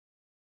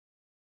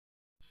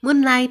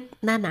Moonlight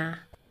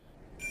Nana.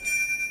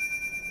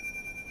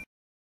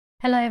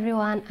 Hello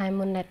everyone,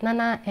 I'm Moonlight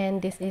Nana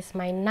and this is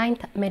my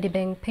 9th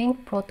Medibang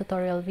Paint Pro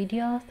tutorial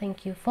video.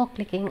 Thank you for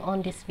clicking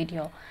on this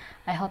video.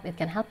 I hope it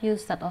can help you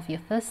start off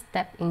your first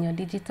step in your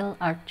digital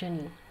art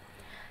journey.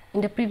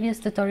 In the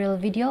previous tutorial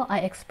video, I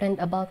explained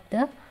about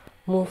the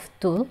Move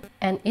tool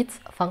and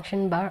its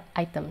function bar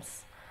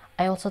items.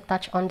 I also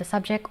touched on the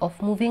subject of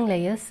moving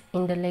layers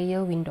in the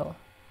layer window.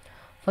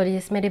 For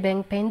this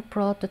Medibang Paint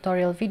Pro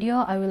tutorial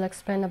video, I will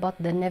explain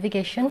about the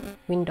navigation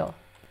window.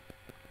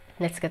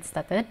 Let's get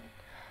started.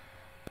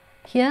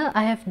 Here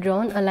I have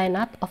drawn a line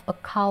art of a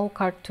cow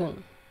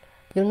cartoon.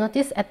 You'll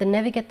notice at the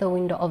Navigator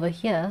window over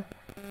here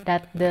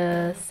that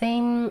the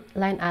same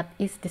line art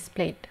is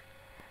displayed.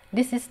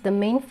 This is the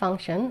main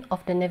function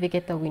of the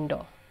Navigator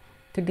window,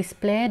 to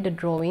display the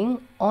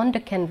drawing on the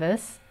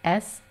canvas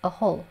as a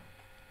whole.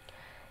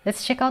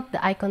 Let's check out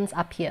the icons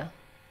up here.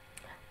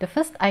 The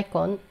first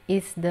icon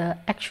is the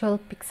actual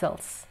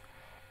pixels.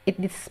 It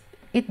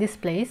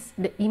displays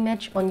the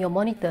image on your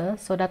monitor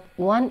so that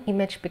one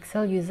image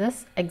pixel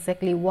uses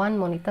exactly one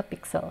monitor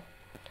pixel.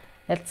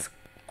 Let's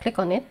click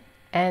on it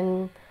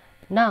and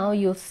now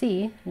you'll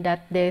see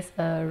that there's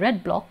a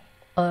red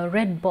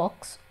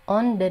box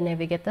on the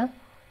Navigator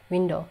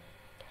window,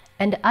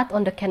 and the art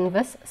on the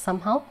canvas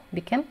somehow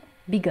became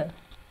bigger.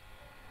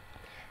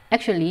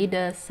 Actually,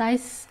 the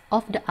size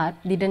of the art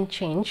didn't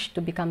change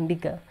to become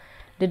bigger.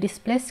 The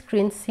display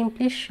screen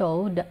simply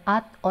shows the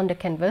art on the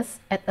canvas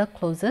at a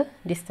closer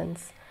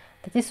distance.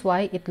 That is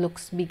why it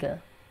looks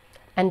bigger.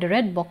 And the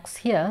red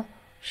box here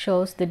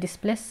shows the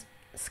display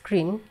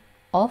screen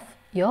of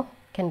your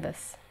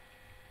canvas.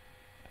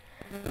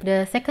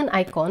 The second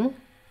icon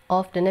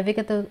of the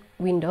Navigator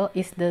window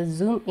is the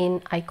zoom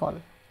in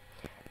icon.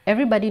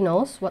 Everybody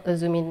knows what a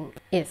zoom in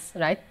is,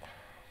 right?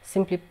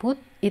 Simply put,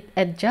 it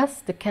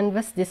adjusts the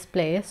canvas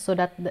display so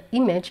that the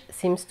image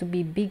seems to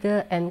be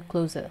bigger and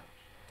closer.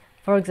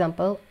 For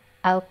example,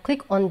 I'll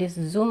click on this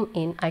zoom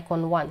in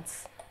icon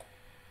once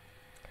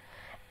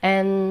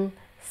and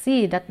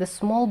see that the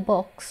small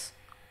box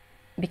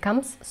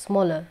becomes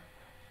smaller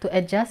to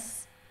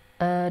adjust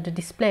the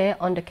display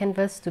on the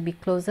canvas to be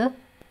closer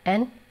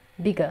and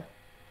bigger.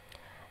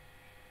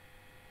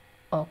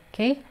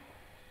 Okay,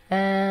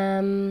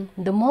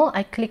 the more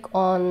I click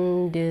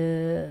on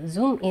the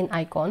zoom in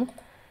icon,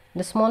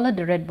 the smaller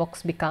the red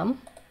box becomes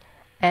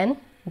and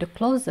the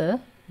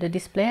closer the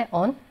display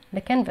on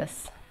the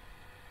canvas.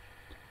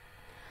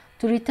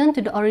 To return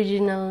to the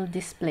original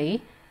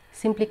display,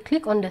 simply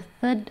click on the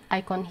third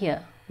icon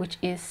here, which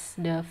is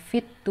the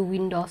fit to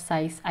window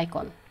size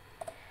icon,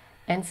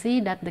 and see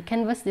that the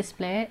canvas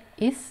display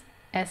is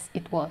as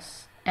it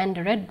was, and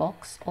the red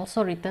box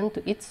also returned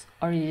to its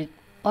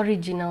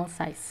original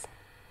size.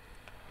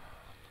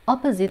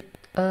 Opposite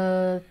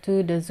to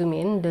the zoom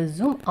in, the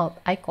zoom out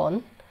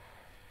icon,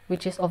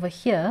 which is over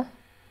here,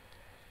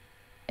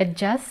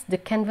 adjust the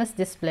canvas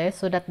display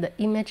so that the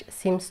image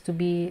seems to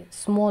be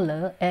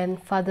smaller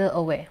and farther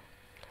away.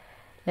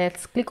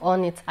 Let's click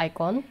on its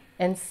icon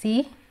and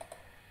see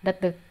that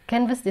the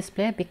canvas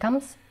display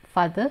becomes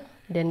farther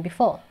than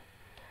before.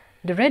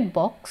 The red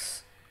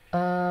box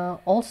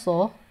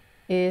also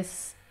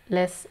is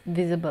less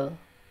visible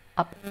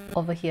up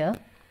over here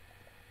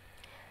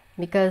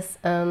because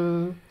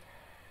the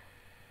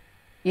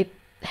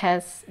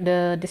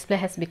display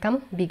has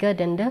become bigger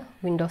than the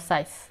window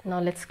size.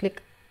 Now let's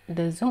click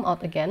the zoom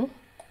out again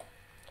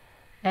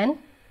and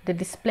the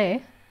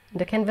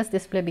canvas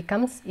display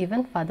becomes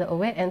even farther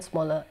away and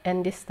smaller,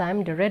 and this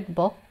time the red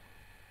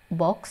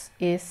box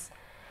is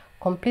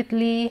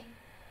completely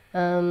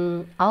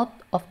out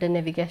of the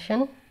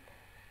Navigator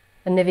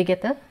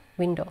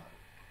window,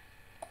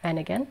 and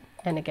again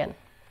and again.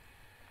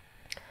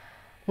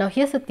 Now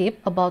here's a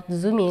tip about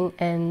zoom in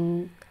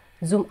and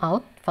zoom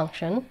out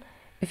function.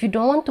 If you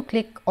don't want to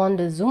click on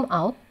the zoom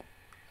out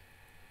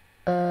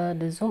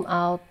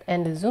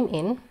and the zoom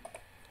in,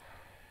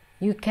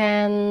 you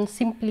can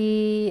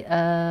simply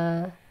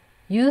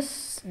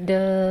use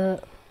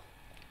the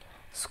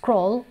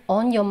scroll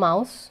on your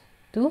mouse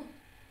to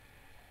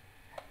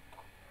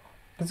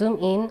zoom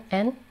in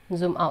and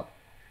zoom out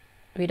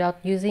without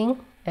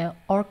using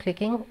or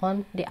clicking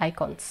on the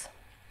icons.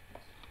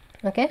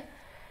 Okay,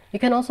 you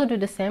can also do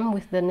the same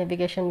with the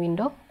navigation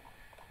window,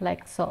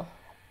 like so.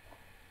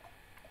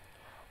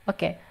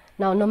 Okay,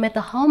 now no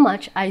matter how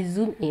much I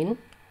zoom in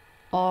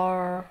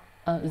or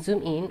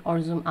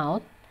zoom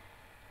out,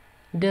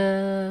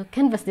 the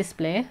canvas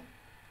display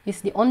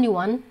is the only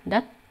one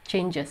that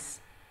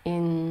changes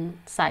in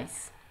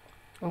size.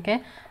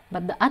 Okay,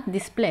 but the art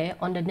display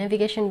on the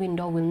navigation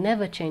window will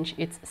never change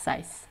its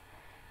size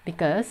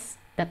because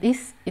that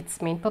is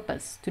its main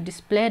purpose, to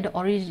display the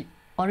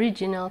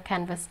original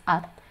canvas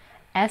art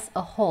as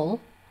a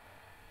whole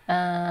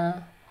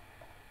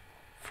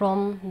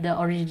from the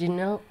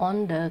original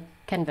on the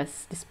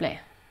canvas display.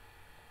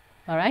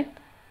 Alright,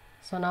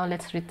 so now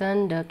let's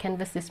return the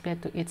canvas display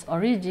to its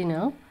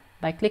original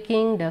by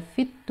clicking the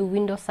fit to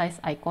window size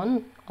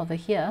icon over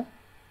here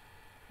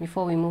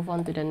before we move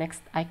on to the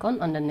next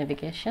icon on the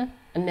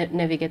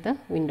Navigator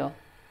window.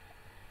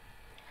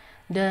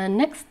 The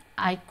next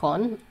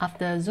icon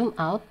after zoom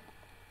out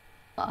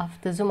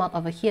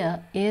over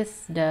here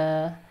is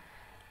the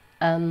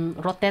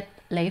rotate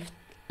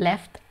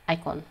left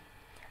icon.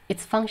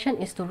 Its function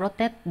is to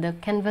rotate the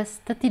canvas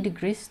 30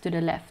 degrees to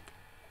the left.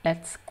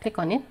 Let's click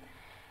on it.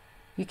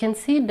 You can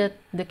see that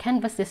the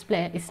canvas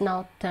display is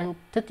now turned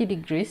 30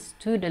 degrees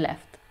to the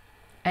left.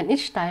 And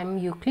each time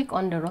you click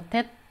on the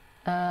rotate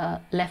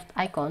left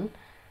icon,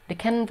 the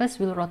canvas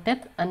will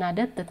rotate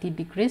another 30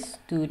 degrees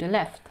to the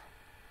left.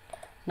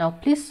 Now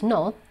please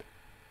note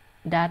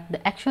that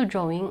the actual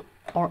drawing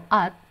or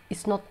art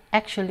is not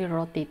actually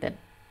rotated.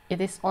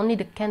 It is only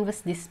the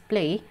canvas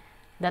display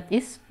that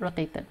is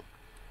rotated.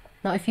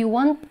 Now if you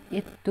want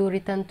it to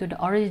return to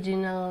the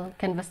original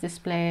canvas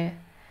display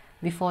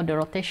before the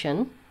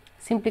rotation,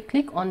 simply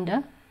click on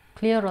the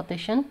clear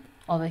rotation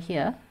over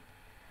here,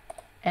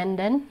 and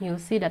then you'll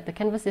see that the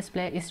canvas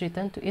display is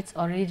returned to its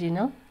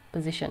original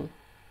position.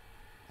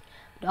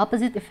 The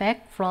opposite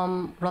effect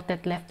from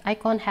rotate left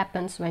icon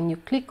happens when you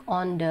click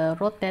on the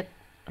rotate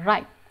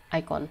right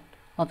icon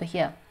over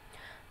here.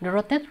 The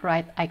rotate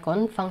right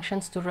icon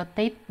functions to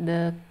rotate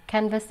the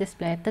canvas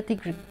display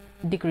 30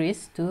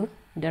 degrees to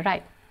the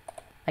right,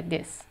 like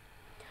this.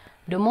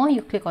 The more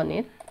you click on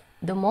it,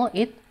 the more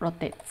it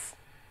rotates.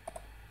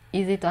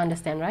 Easy to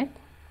understand, right?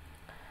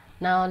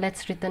 Now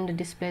let's return the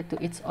display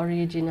to its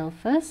original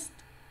first,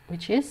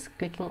 which is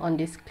clicking on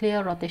this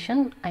clear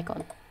rotation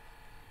icon.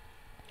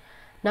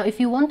 Now if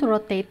you want to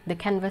rotate the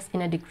canvas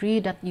in a degree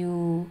that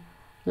you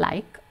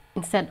like,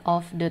 instead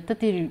of the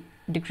 30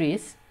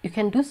 degrees, you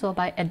can do so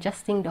by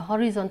adjusting the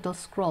horizontal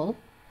scroll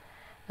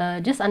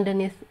just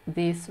underneath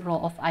this row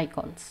of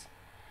icons.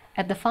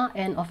 At the far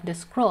end of the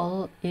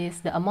scroll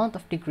is the amount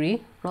of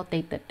degree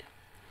rotated.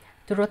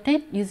 To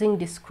rotate using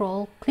this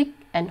scroll, click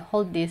and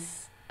hold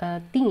this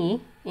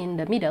thingy in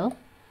the middle,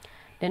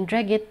 then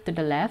drag it to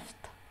the left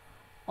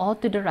or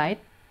to the right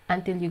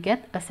until you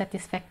get a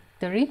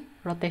satisfactory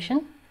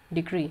rotation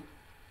degree.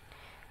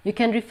 You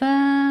can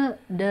refer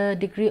the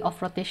degree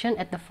of rotation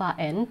at the far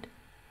end.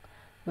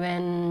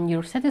 When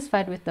you're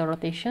satisfied with the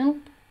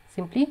rotation,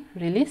 simply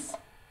release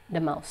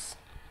the mouse.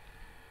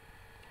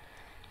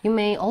 You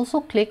may also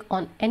click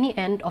on any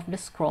end of the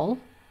scroll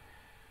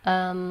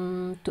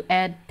to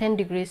add 10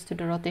 degrees to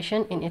the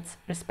rotation in its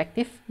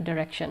respective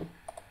direction,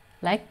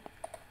 like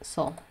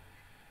so.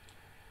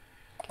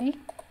 Okay,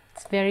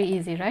 it's very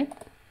easy, right?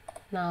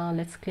 Now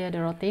let's clear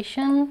the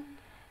rotation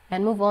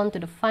and move on to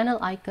the final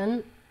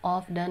icon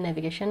of the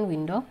navigation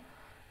window,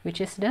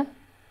 which is the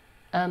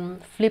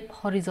flip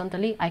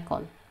horizontally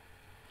icon.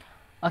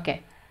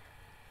 Okay,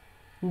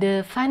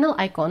 the final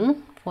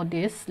icon for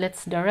this,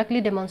 let's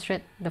directly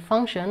demonstrate the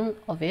function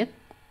of it.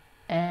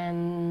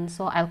 And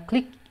so I'll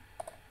click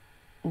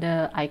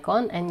the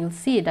icon and you'll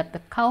see that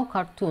the cow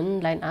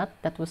cartoon line art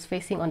that was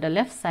facing on the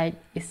left side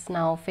is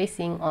now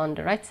facing on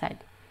the right side.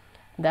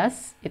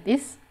 Thus it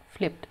is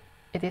flipped.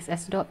 It is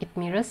as though it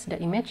mirrors the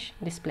image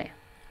display.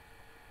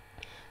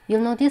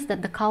 You'll notice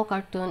that the cow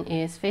cartoon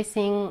is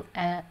facing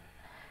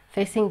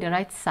the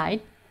right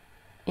side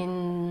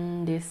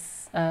in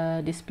this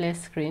display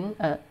screen,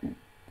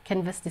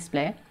 canvas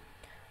display,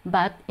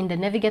 but in the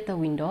navigator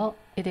window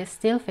it is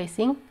still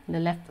facing the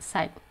left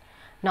side.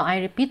 Now I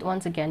repeat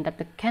once again that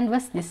the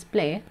canvas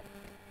display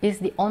is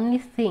the only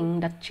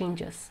thing that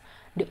changes.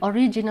 The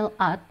original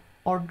art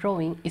or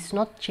drawing is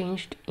not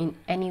changed in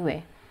any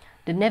way.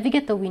 The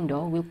navigator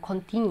window will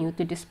continue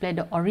to display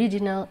the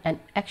original and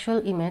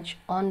actual image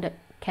on the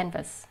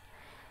canvas.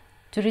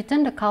 To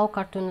return the cow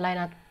cartoon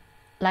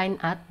line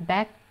art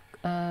back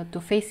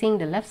to facing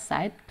the left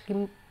side,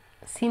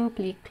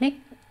 simply click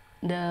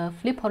the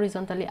flip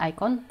horizontally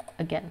icon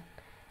again,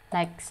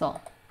 like so.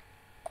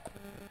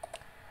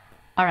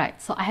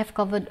 Alright, so I have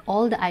covered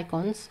all the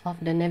icons of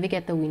the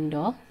navigator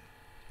window,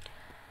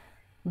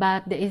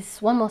 but there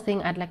is one more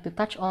thing I'd like to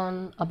touch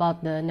on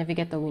about the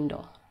navigator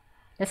window.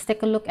 Let's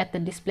take a look at the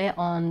display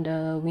on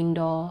the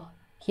window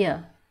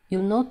here.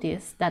 You'll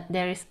notice that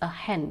there is a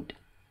hand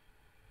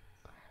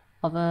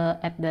over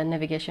at the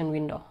navigation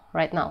window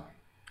right now,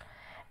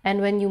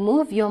 and when you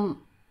move your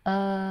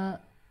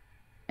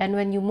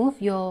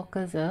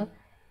cursor,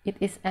 it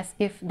is as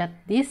if that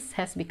this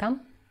has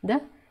become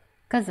the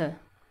cursor.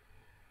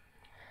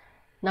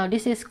 Now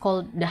this is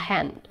called the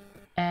hand,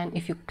 and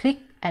if you click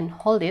and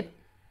hold it,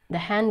 the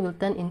hand will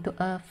turn into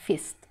a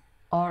fist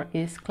or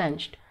is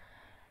clenched.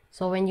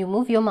 So when you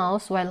move your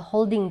mouse while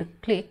holding the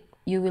click,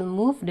 you will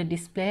move the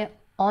display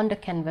on the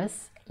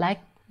canvas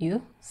like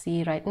you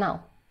see right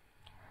now.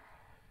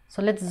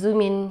 So let's zoom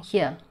in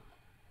here.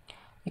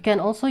 You can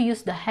also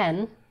use the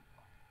hand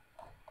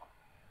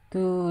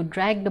to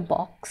drag the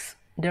box,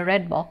 the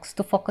red box,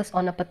 to focus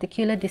on a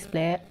particular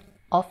display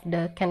of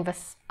the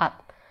canvas art.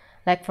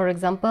 Like for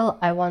example,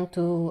 I want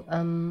to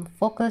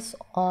focus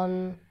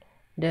on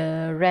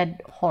the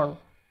red horn,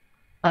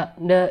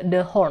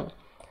 the horn.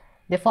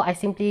 Therefore, I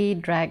simply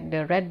drag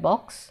the red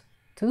box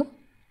to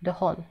the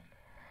horn.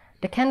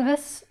 The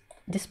canvas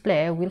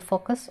display will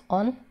focus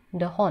on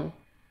the horn.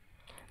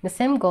 The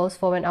same goes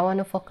for when I want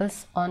to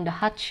focus on the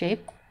heart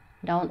shape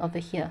down over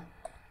here.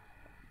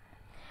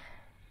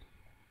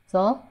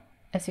 So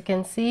as you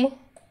can see,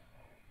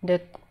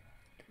 the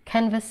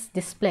canvas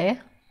display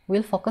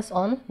will focus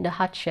on the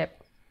heart shape.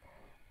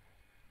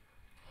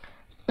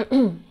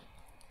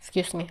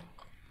 Excuse me.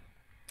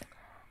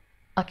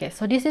 Okay,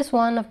 so this is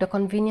one of the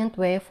convenient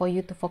way for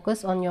you to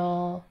focus on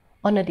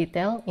a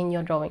detail in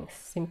your drawings.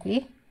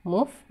 Simply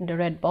move the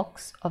red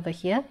box over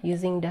here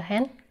using the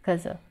hand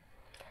cursor.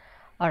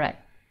 Alright,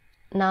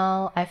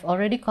 now I've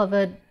already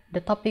covered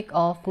the topic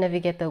of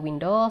Navigator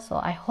Window, so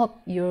I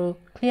hope you're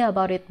clear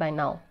about it by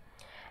now.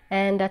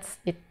 And that's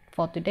it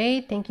for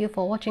today. Thank you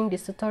for watching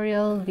this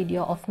tutorial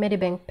video of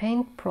Medibang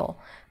Paint Pro.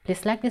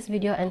 Please like this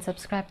video and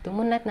subscribe to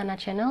Moonlight Nana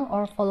channel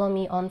or follow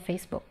me on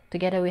Facebook.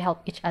 Together we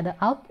help each other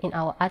out in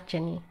our art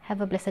journey.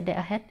 Have a blessed day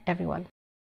ahead, everyone.